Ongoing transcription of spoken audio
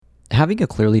Having a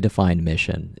clearly defined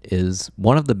mission is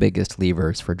one of the biggest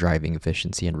levers for driving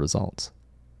efficiency and results.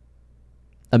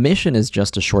 A mission is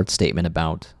just a short statement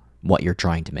about what you're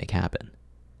trying to make happen.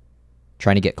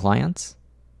 Trying to get clients?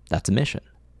 That's a mission.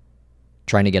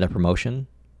 Trying to get a promotion?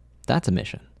 That's a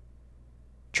mission.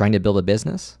 Trying to build a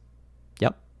business?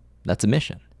 Yep, that's a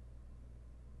mission.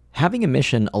 Having a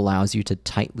mission allows you to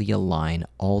tightly align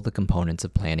all the components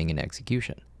of planning and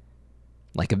execution,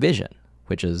 like a vision,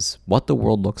 which is what the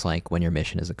world looks like when your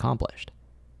mission is accomplished.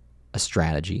 A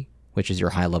strategy, which is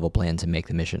your high-level plan to make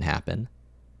the mission happen.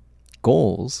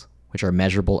 Goals, which are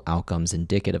measurable outcomes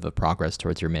indicative of progress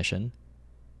towards your mission.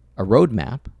 A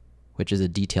roadmap, which is a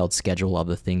detailed schedule of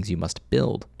the things you must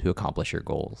build to accomplish your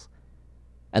goals.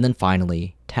 And then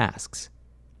finally, tasks,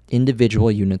 individual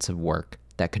units of work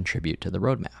that contribute to the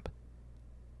roadmap.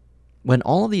 When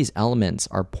all of these elements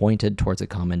are pointed towards a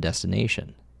common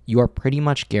destination, you are pretty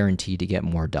much guaranteed to get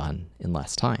more done in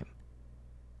less time.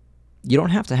 You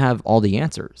don't have to have all the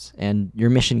answers, and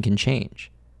your mission can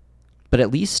change. But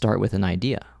at least start with an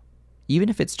idea, even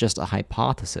if it's just a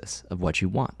hypothesis of what you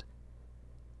want.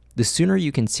 The sooner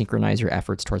you can synchronize your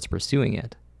efforts towards pursuing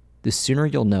it, the sooner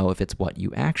you'll know if it's what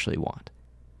you actually want.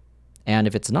 And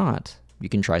if it's not, you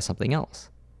can try something else.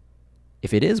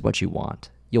 If it is what you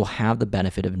want, you'll have the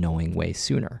benefit of knowing way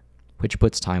sooner, which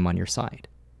puts time on your side.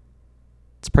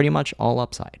 It's pretty much all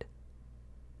upside.